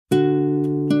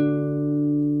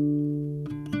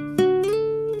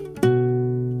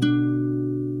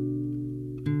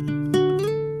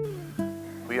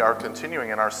are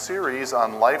continuing in our series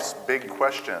on life's big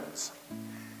questions.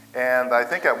 And I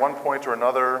think at one point or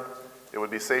another, it would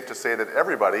be safe to say that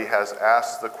everybody has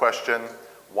asked the question,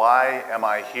 why am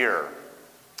I here?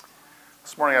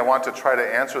 This morning I want to try to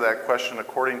answer that question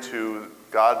according to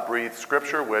God-breathed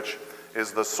Scripture, which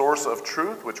is the source of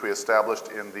truth, which we established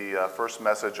in the first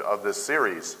message of this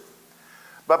series.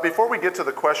 But before we get to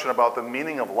the question about the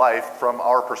meaning of life from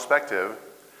our perspective,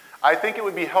 I think it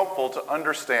would be helpful to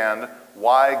understand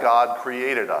why God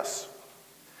created us.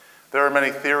 There are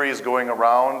many theories going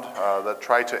around that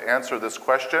try to answer this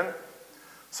question.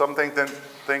 Some think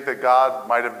that God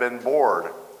might have been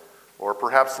bored or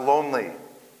perhaps lonely.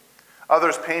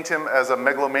 Others paint him as a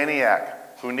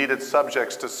megalomaniac who needed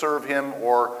subjects to serve him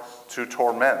or to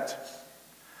torment.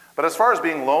 But as far as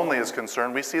being lonely is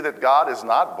concerned, we see that God is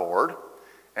not bored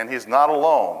and he's not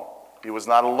alone. He was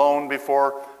not alone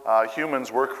before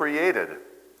humans were created.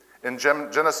 In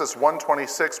Genesis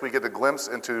 1:26, we get a glimpse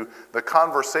into the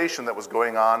conversation that was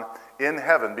going on in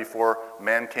heaven before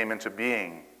man came into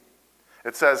being.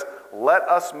 It says, "Let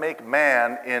us make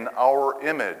man in our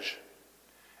image."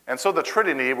 And so the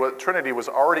Trinity was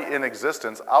already in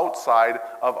existence outside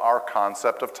of our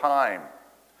concept of time.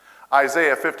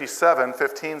 Isaiah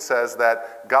 57:15 says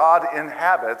that God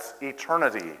inhabits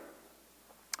eternity.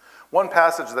 One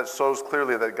passage that shows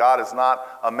clearly that God is not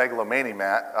a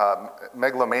megalomaniac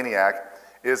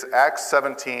is Acts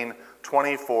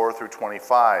 17:24 through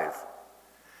 25.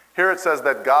 Here it says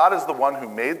that God is the one who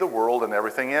made the world and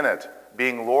everything in it,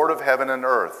 being Lord of heaven and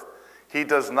earth. He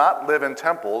does not live in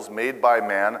temples made by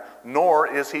man, nor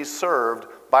is he served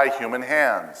by human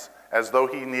hands, as though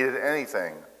he needed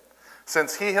anything,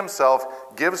 since he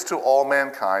himself gives to all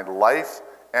mankind life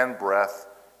and breath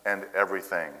and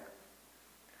everything.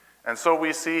 And so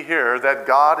we see here that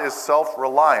God is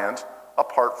self-reliant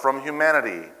apart from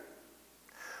humanity.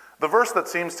 The verse that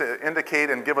seems to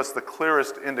indicate and give us the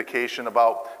clearest indication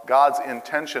about God's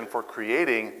intention for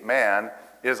creating man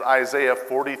is Isaiah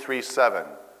 43:7.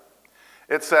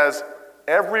 It says,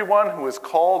 "Everyone who is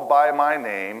called by my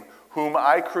name, whom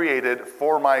I created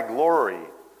for my glory,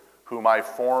 whom I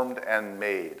formed and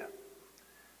made."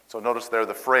 So notice there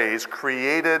the phrase,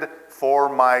 "created for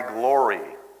my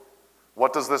glory."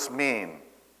 What does this mean?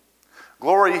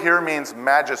 Glory here means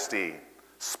majesty,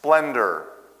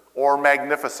 splendor, or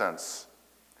magnificence.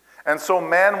 And so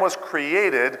man was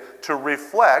created to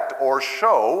reflect or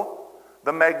show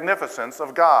the magnificence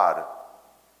of God.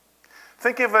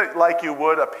 Think of it like you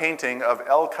would a painting of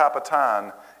El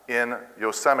Capitan in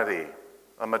Yosemite,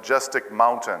 a majestic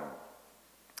mountain.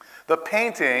 The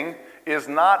painting is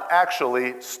not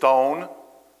actually stone,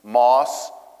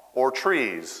 moss, or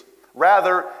trees.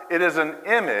 Rather, it is an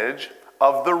image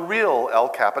of the real El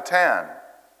Capitan.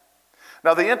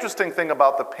 Now, the interesting thing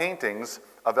about the paintings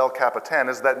of El Capitan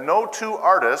is that no two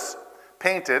artists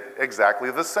paint it exactly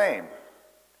the same.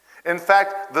 In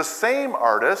fact, the same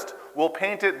artist will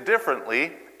paint it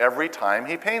differently every time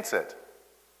he paints it.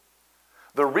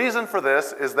 The reason for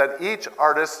this is that each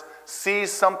artist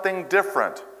sees something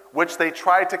different, which they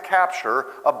try to capture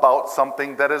about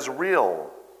something that is real.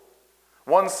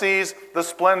 One sees the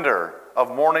splendor of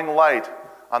morning light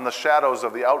on the shadows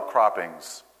of the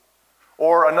outcroppings.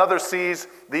 Or another sees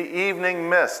the evening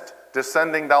mist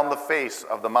descending down the face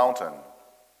of the mountain.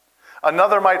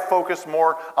 Another might focus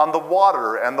more on the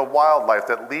water and the wildlife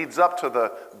that leads up to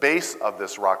the base of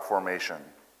this rock formation.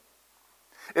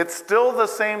 It's still the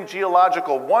same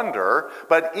geological wonder,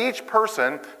 but each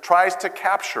person tries to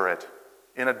capture it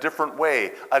in a different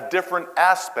way, a different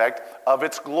aspect of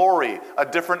its glory, a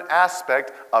different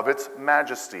aspect of its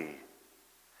majesty.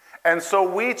 And so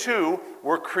we too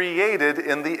were created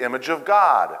in the image of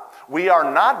God. We are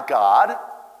not God,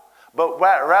 but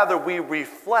rather we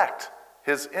reflect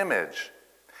his image.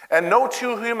 And no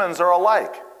two humans are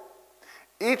alike.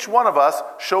 Each one of us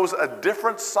shows a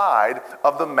different side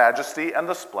of the majesty and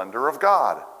the splendor of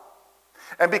God.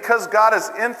 And because God is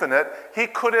infinite, he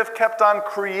could have kept on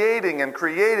creating and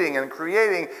creating and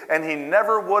creating, and he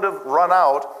never would have run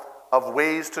out of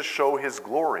ways to show his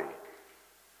glory,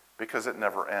 because it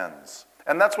never ends.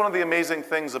 And that's one of the amazing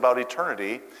things about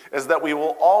eternity, is that we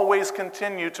will always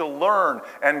continue to learn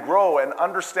and grow and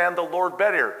understand the Lord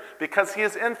better, because he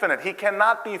is infinite. He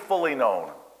cannot be fully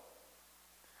known.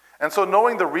 And so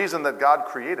knowing the reason that God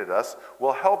created us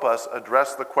will help us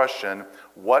address the question,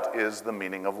 what is the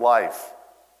meaning of life?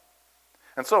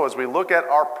 And so as we look at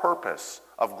our purpose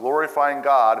of glorifying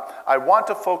God, I want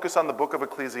to focus on the book of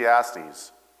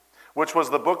Ecclesiastes, which was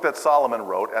the book that Solomon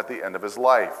wrote at the end of his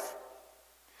life.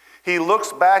 He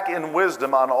looks back in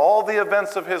wisdom on all the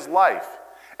events of his life,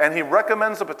 And he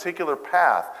recommends a particular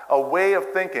path, a way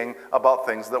of thinking about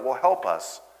things that will help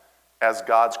us as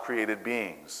God's created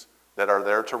beings that are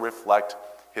there to reflect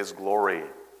his glory.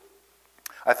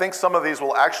 I think some of these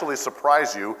will actually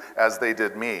surprise you as they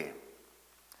did me.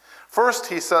 First,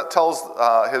 he tells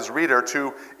his reader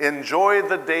to enjoy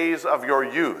the days of your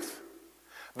youth.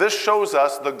 This shows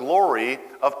us the glory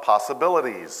of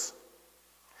possibilities.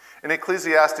 In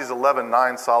Ecclesiastes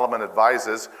 11:9, Solomon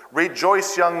advises,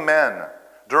 "Rejoice, young men,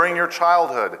 during your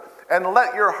childhood, and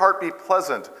let your heart be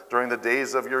pleasant during the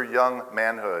days of your young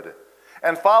manhood.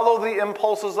 And follow the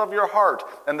impulses of your heart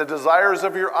and the desires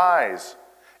of your eyes.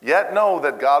 Yet know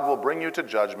that God will bring you to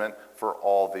judgment for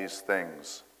all these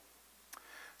things."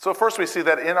 So first we see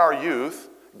that in our youth,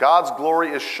 God's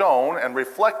glory is shown and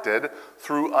reflected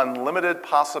through unlimited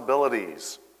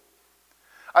possibilities.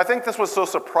 I think this was so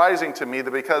surprising to me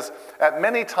that because at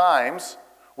many times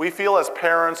we feel as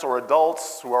parents or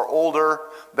adults who are older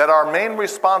that our main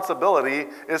responsibility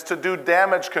is to do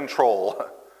damage control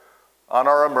on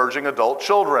our emerging adult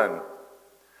children.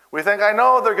 We think, I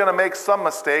know they're going to make some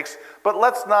mistakes, but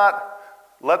let's not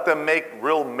let them make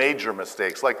real major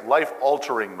mistakes, like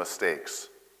life-altering mistakes.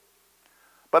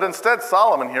 But instead,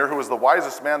 Solomon here, who was the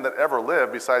wisest man that ever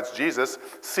lived besides Jesus,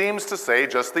 seems to say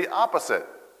just the opposite.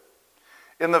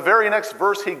 In the very next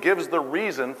verse, he gives the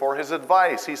reason for his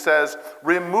advice. He says,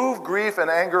 "Remove grief and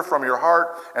anger from your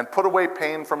heart and put away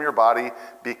pain from your body,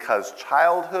 because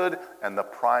childhood and the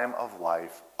prime of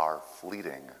life are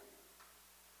fleeting."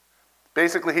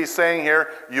 Basically, he's saying here,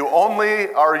 you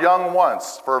only are young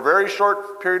once for a very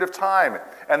short period of time.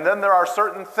 And then there are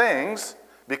certain things,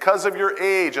 because of your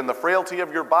age and the frailty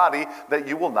of your body, that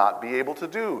you will not be able to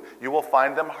do. You will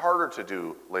find them harder to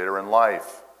do later in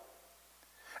life.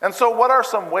 And so what are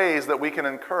some ways that we can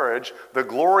encourage the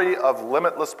glory of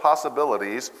limitless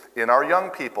possibilities in our young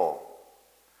people?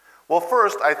 Well,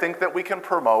 first, I think that we can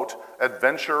promote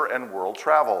adventure and world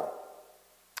travel.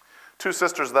 Two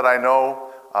sisters that I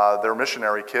know, they're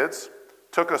missionary kids,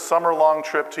 took a summer-long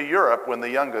trip to Europe when the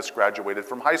youngest graduated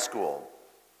from high school.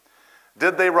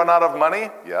 Did they run out of money?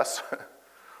 Yes.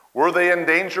 Were they in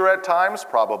danger at times?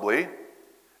 Probably.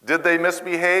 Did they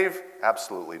misbehave?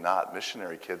 Absolutely not.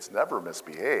 Missionary kids never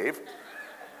misbehave.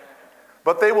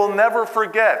 But they will never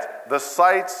forget the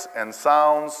sights and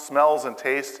sounds, smells and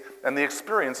tastes, and the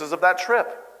experiences of that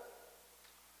trip.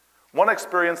 One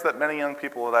experience that many young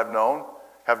people that I've known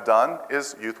have done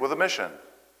is Youth with a Mission.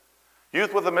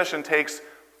 Youth with a Mission takes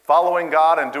following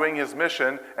God and doing his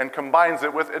mission and combines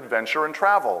it with adventure and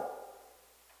travel.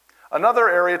 Another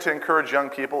area to encourage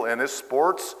young people in is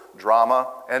sports,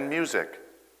 drama, and music.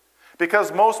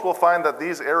 Because most will find that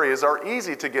these areas are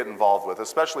easy to get involved with,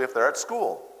 especially if they're at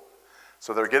school.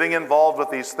 So they're getting involved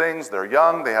with these things. They're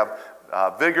young, they have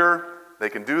vigor, they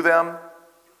can do them.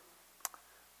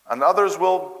 And others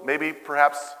will maybe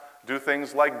perhaps do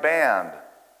things like band.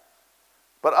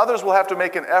 But others will have to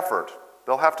make an effort.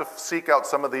 They'll have to seek out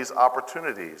some of these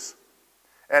opportunities.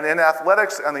 And in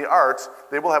athletics and the arts,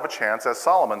 they will have a chance, as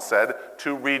Solomon said,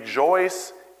 to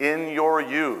rejoice in your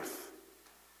youth.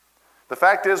 The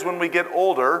fact is, when we get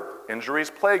older, injuries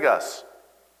plague us.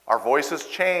 Our voices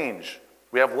change.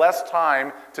 We have less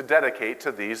time to dedicate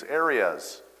to these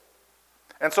areas.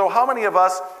 And so how many of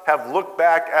us have looked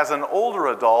back as an older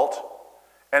adult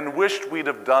and wished we'd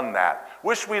have done that?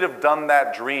 Wished we'd have done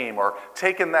that dream or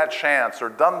taken that chance or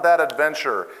done that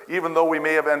adventure, even though we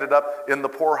may have ended up in the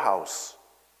poorhouse.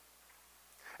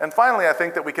 And finally, I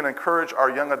think that we can encourage our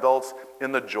young adults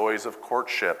in the joys of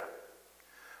courtship.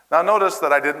 Now notice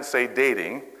that I didn't say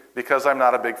dating because I'm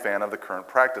not a big fan of the current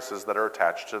practices that are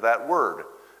attached to that word,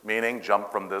 meaning jump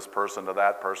from this person to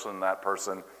that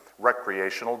person,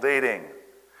 recreational dating.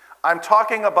 I'm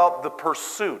talking about the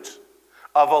pursuit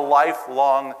of a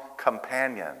lifelong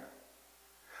companion.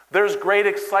 There's great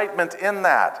excitement in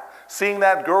that. Seeing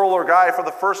that girl or guy for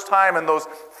the first time and those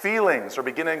feelings are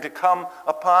beginning to come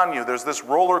upon you. There's this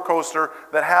roller coaster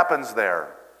that happens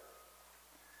there.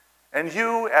 And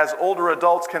you, as older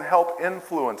adults, can help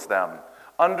influence them,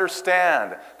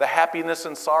 understand the happiness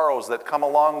and sorrows that come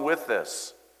along with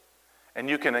this. And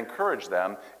you can encourage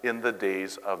them in the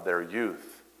days of their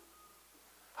youth.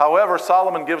 However,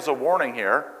 Solomon gives a warning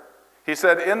here. He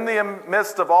said, in the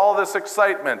midst of all this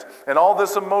excitement and all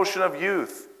this emotion of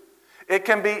youth, it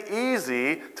can be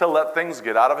easy to let things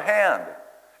get out of hand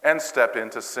and step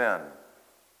into sin.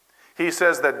 He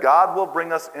says that God will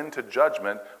bring us into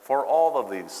judgment for all of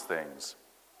these things.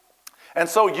 And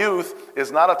so youth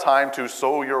is not a time to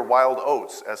sow your wild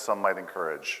oats, as some might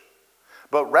encourage,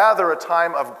 but rather a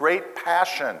time of great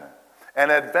passion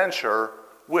and adventure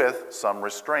with some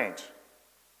restraint.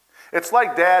 It's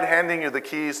like Dad handing you the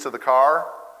keys to the car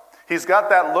He's got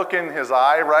that look in his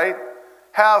eye, right?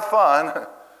 Have fun,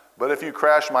 but if you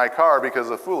crash my car because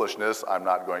of foolishness, I'm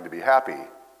not going to be happy.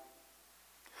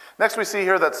 Next, we see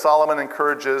here that Solomon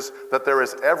encourages that there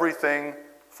is everything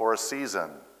for a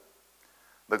season,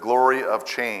 the glory of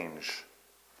change.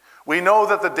 We know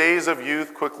that the days of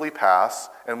youth quickly pass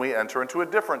and we enter into a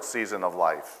different season of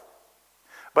life.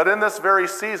 But in this very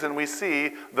season, we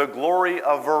see the glory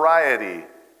of variety.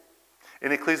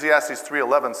 In Ecclesiastes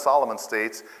 3:11, Solomon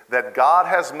states that God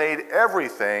has made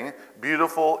everything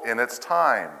beautiful in its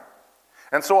time.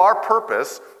 And so our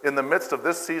purpose in the midst of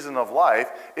this season of life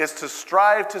is to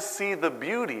strive to see the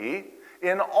beauty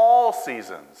in all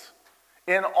seasons,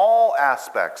 in all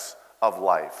aspects of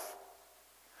life.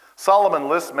 Solomon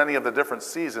lists many of the different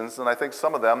seasons, and I think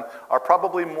some of them are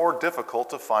probably more difficult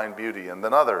to find beauty in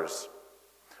than others.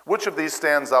 Which of these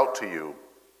stands out to you?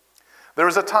 There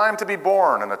is a time to be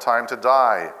born and a time to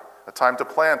die, a time to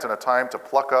plant and a time to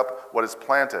pluck up what is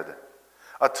planted,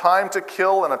 a time to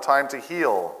kill and a time to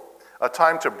heal, a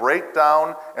time to break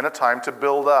down and a time to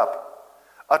build up,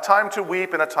 a time to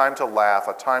weep and a time to laugh,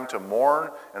 a time to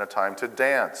mourn and a time to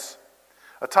dance,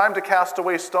 a time to cast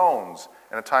away stones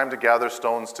and a time to gather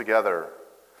stones together,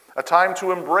 a time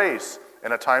to embrace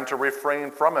and a time to refrain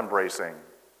from embracing,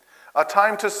 a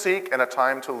time to seek and a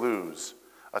time to lose,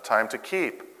 a time to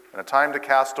keep and a time to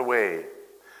cast away,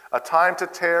 a time to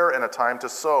tear and a time to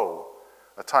sow,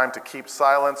 a time to keep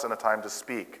silence and a time to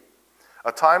speak,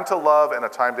 a time to love and a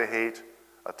time to hate,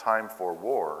 a time for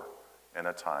war and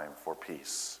a time for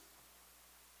peace.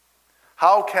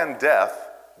 How can death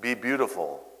be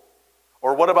beautiful?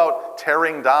 Or what about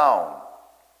tearing down?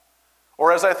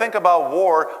 Or as I think about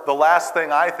war, the last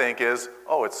thing I think is,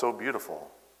 oh, it's so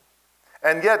beautiful.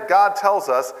 And yet God tells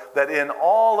us that in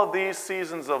all of these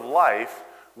seasons of life,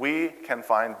 we can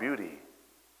find beauty.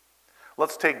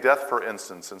 Let's take death, for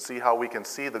instance, and see how we can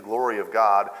see the glory of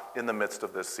God in the midst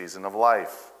of this season of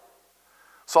life.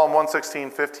 Psalm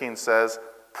 116:15 says,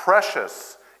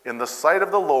 "Precious in the sight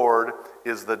of the Lord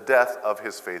is the death of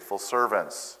his faithful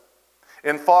servants."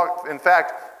 In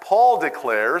fact, Paul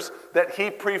declares that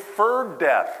he preferred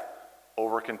death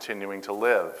over continuing to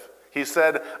live. He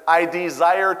said, "I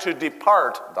desire to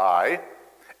depart," die,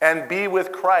 "and be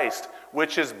with Christ,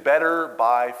 which is better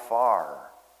by far."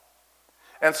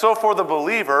 And so for the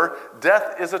believer,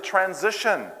 death is a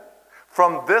transition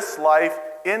from this life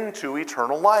into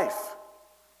eternal life.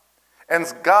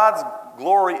 And God's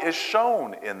glory is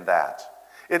shown in that.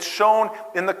 It's shown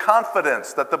in the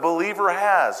confidence that the believer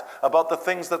has about the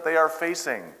things that they are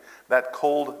facing, that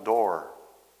cold door.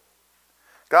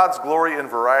 God's glory and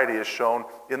variety is shown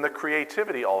in the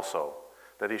creativity also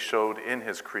that he showed in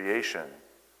his creation.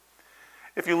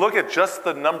 If you look at just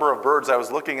the number of birds, I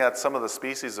was looking at some of the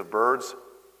species of birds,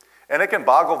 and it can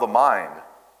boggle the mind.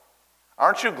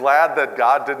 Aren't you glad that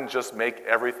God didn't just make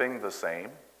everything the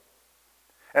same?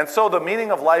 And so the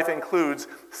meaning of life includes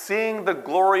seeing the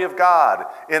glory of God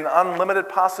in unlimited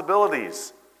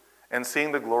possibilities and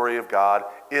seeing the glory of God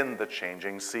in the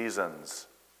changing seasons.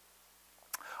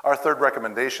 Our third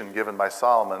recommendation given by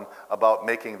Solomon about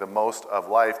making the most of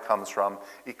life comes from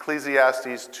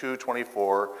Ecclesiastes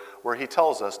 2:24, where he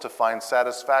tells us to find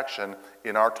satisfaction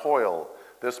in our toil.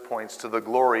 This points to the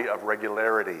glory of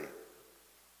regularity.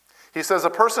 He says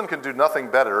a person can do nothing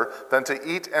better than to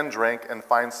eat and drink and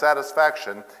find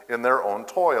satisfaction in their own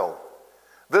toil.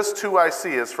 This too I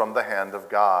see is from the hand of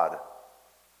God.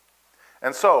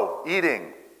 And so,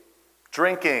 eating,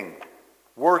 drinking,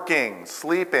 working,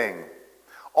 sleeping,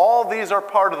 all these are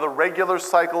part of the regular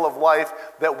cycle of life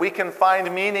that we can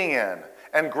find meaning in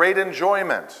and great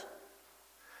enjoyment.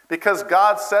 Because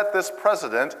God set this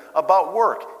precedent about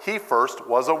work. He first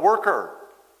was a worker.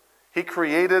 He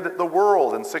created the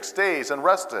world in 6 days and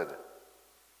rested.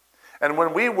 And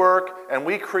when we work and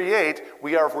we create,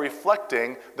 we are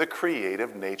reflecting the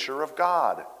creative nature of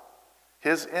God,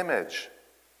 his image.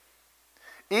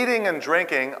 Eating and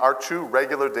drinking are two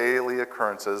regular daily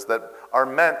occurrences that are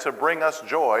meant to bring us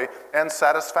joy and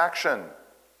satisfaction.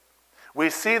 We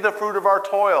see the fruit of our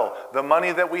toil, the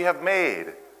money that we have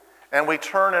made, and we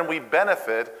turn and we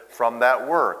benefit from that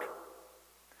work.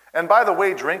 And by the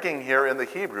way, drinking here in the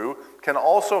Hebrew can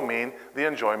also mean the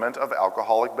enjoyment of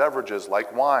alcoholic beverages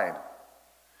like wine.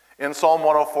 In Psalm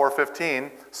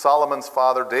 104:15, Solomon's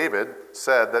father David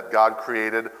said that God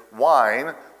created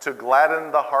wine to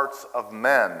gladden the hearts of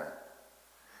men.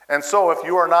 And so if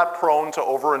you are not prone to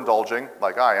overindulging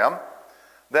like I am,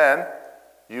 then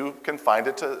you can find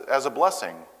it as a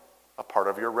blessing, a part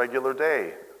of your regular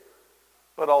day.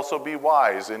 But also be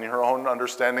wise in your own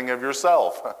understanding of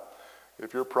yourself.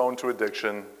 If you're prone to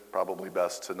addiction, probably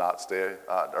best to not stay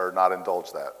or not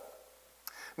indulge that.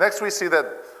 Next, we see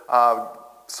that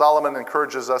Solomon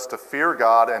encourages us to fear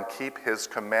God and keep his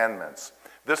commandments.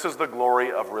 This is the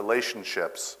glory of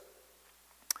relationships.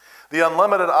 The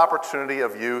unlimited opportunity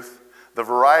of youth, the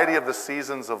variety of the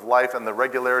seasons of life, and the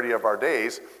regularity of our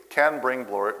days can bring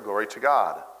glory to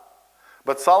God.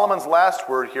 But Solomon's last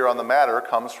word here on the matter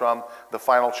comes from the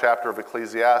final chapter of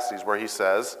Ecclesiastes, where he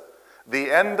says,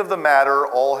 "The end of the matter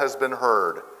all has been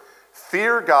heard.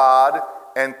 Fear God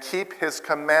and keep his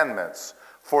commandments,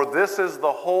 for this is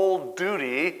the whole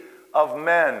duty of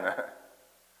men."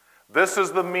 This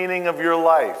is the meaning of your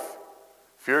life.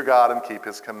 Fear God and keep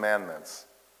his commandments.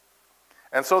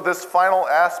 And so this final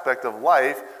aspect of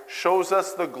life shows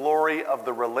us the glory of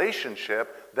the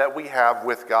relationship that we have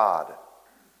with God.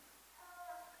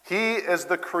 He is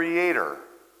the creator.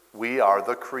 We are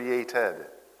the created.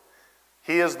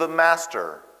 He is the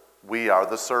master. We are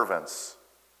the servants.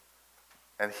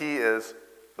 And he is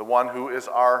the one who is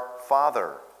our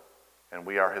Father, and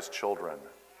we are his children.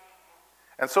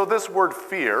 And so this word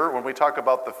fear, when we talk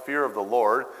about the fear of the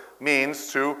Lord,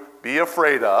 means to be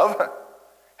afraid of,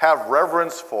 have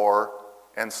reverence for,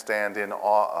 and stand in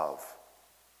awe of.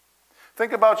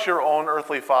 Think about your own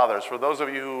earthly fathers, for those of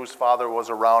you whose father was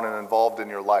around and involved in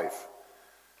your life.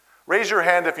 Raise your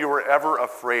hand if you were ever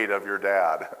afraid of your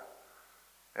dad.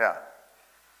 Yeah.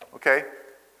 Okay.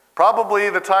 Probably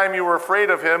the time you were afraid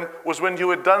of him was when you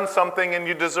had done something and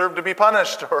you deserved to be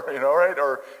punished, or, right?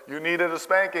 Or you needed a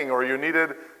spanking, or you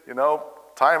needed,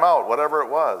 time out, whatever it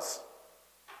was.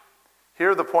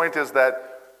 Here the point is that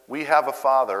we have a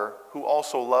Father who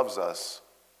also loves us.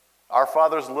 Our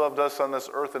fathers loved us on this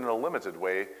earth in a limited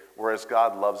way, whereas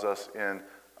God loves us in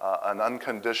an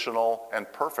unconditional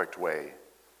and perfect way.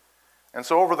 And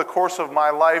so over the course of my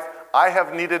life, I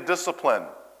have needed discipline.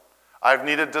 I've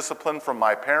needed discipline from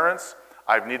my parents.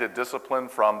 I've needed discipline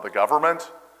from the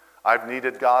government. I've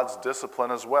needed God's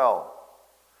discipline as well.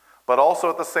 But also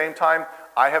at the same time,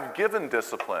 I have given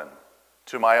discipline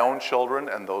to my own children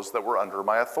and those that were under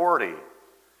my authority.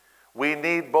 We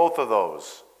need both of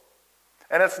those.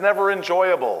 And it's never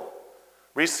enjoyable.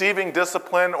 Receiving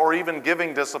discipline or even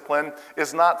giving discipline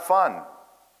is not fun.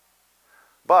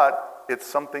 But it's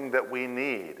something that we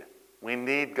need. We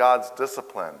need God's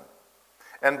discipline.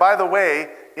 And by the way,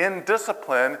 in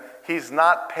discipline, he's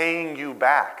not paying you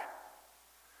back.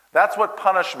 That's what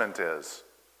punishment is.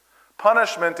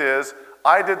 Punishment is,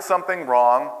 I did something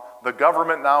wrong, the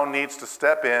government now needs to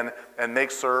step in and make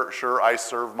sure I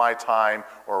serve my time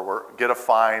or get a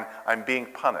fine, I'm being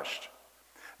punished.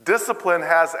 Discipline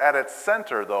has at its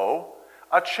center, though,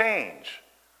 a change.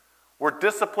 We're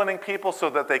disciplining people so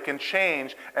that they can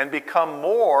change and become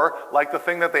more like the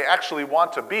thing that they actually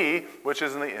want to be, which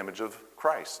is in the image of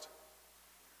Christ.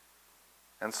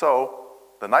 And so,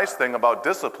 the nice thing about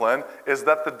discipline is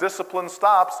that the discipline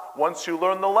stops once you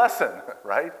learn the lesson,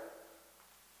 right?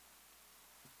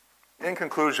 In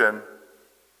conclusion,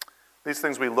 these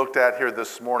things we looked at here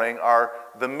this morning are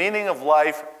the meaning of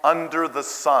life under the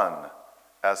sun,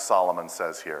 as Solomon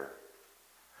says here.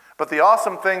 But the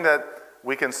awesome thing that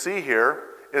we can see here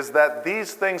is that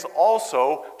these things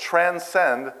also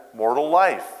transcend mortal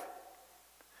life.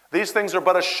 These things are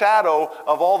but a shadow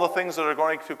of all the things that are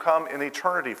going to come in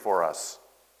eternity for us.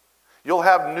 You'll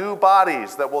have new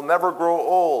bodies that will never grow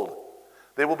old.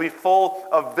 They will be full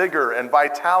of vigor and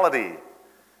vitality.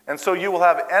 And so you will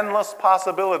have endless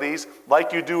possibilities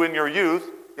like you do in your youth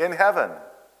in heaven.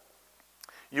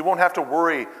 You won't have to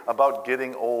worry about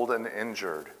getting old and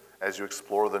injured as you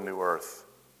explore the new earth.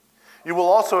 You will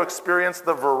also experience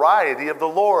the variety of the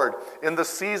Lord in the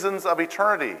seasons of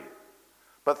eternity,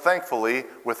 but thankfully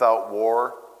without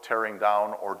war, tearing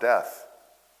down, or death.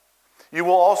 You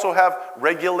will also have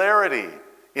regularity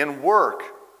in work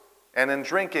and in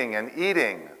drinking and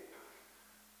eating.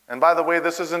 And by the way,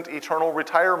 this isn't eternal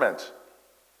retirement.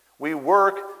 We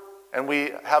work and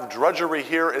we have drudgery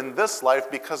here in this life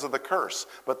because of the curse,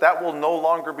 but that will no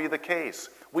longer be the case.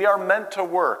 We are meant to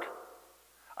work.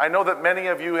 I know that many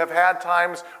of you have had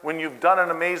times when you've done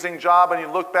an amazing job and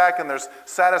you look back and there's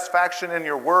satisfaction in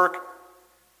your work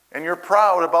and you're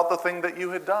proud about the thing that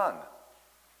you had done.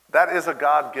 That is a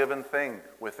God-given thing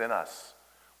within us.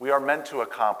 We are meant to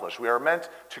accomplish. We are meant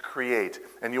to create,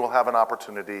 and you will have an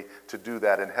opportunity to do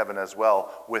that in heaven as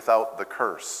well without the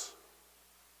curse.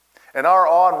 And our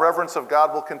awe and reverence of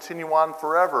God will continue on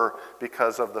forever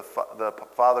because of the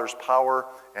Father's power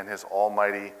and his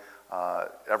almighty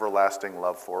everlasting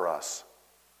love for us.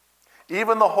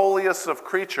 Even the holiest of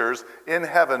creatures in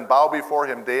heaven bow before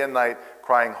him day and night,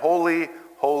 crying, "Holy,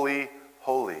 holy,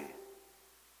 holy."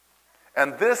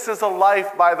 And this is a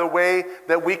life, by the way,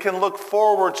 that we can look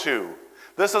forward to.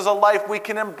 This is a life we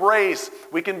can embrace,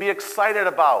 we can be excited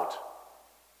about.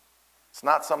 It's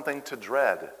not something to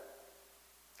dread.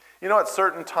 You know, at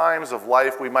certain times of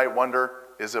life, we might wonder,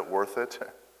 is it worth it?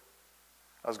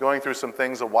 I was going through some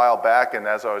things a while back, and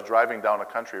as I was driving down a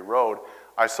country road,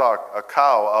 I saw a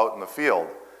cow out in the field.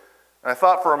 And I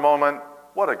thought for a moment,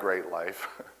 what a great life.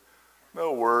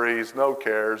 No worries, no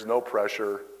cares, no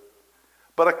pressure.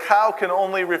 But a cow can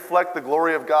only reflect the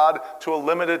glory of God to a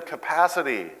limited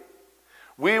capacity.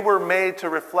 We were made to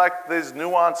reflect these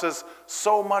nuances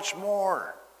so much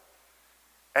more.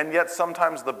 And yet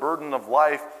sometimes the burden of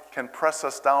life can press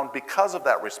us down because of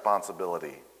that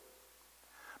responsibility.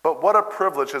 But what a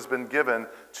privilege has been given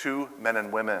to men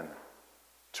and women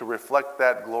to reflect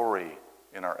that glory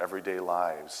in our everyday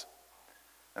lives.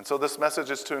 And so this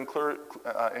message is to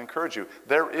encourage you.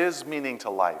 There is meaning to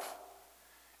life.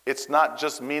 It's not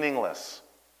just meaningless.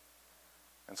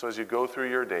 And so as you go through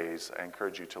your days, I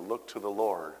encourage you to look to the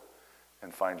Lord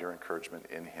and find your encouragement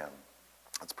in Him.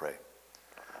 Let's pray.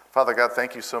 Father God,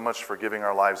 thank you so much for giving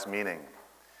our lives meaning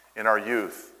in our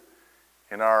youth,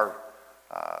 in our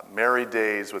married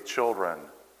days with children,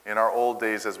 in our old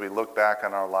days as we look back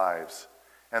on our lives.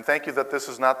 And thank you that this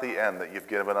is not the end, that you've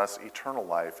given us eternal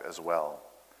life as well.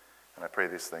 And I pray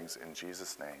these things in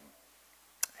Jesus' name.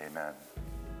 Amen.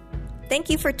 Thank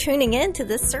you for tuning in to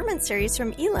this sermon series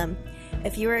from Elam.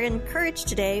 If you are encouraged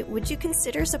today, would you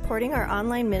consider supporting our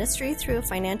online ministry through a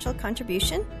financial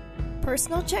contribution?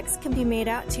 Personal checks can be made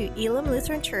out to Elam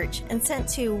Lutheran Church and sent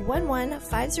to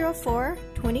 11504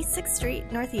 26th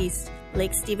Street Northeast,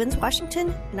 Lake Stevens,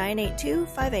 Washington,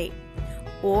 98258.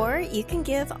 Or you can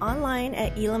give online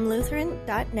at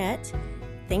elamlutheran.net.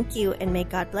 Thank you, and may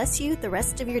God bless you the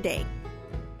rest of your day.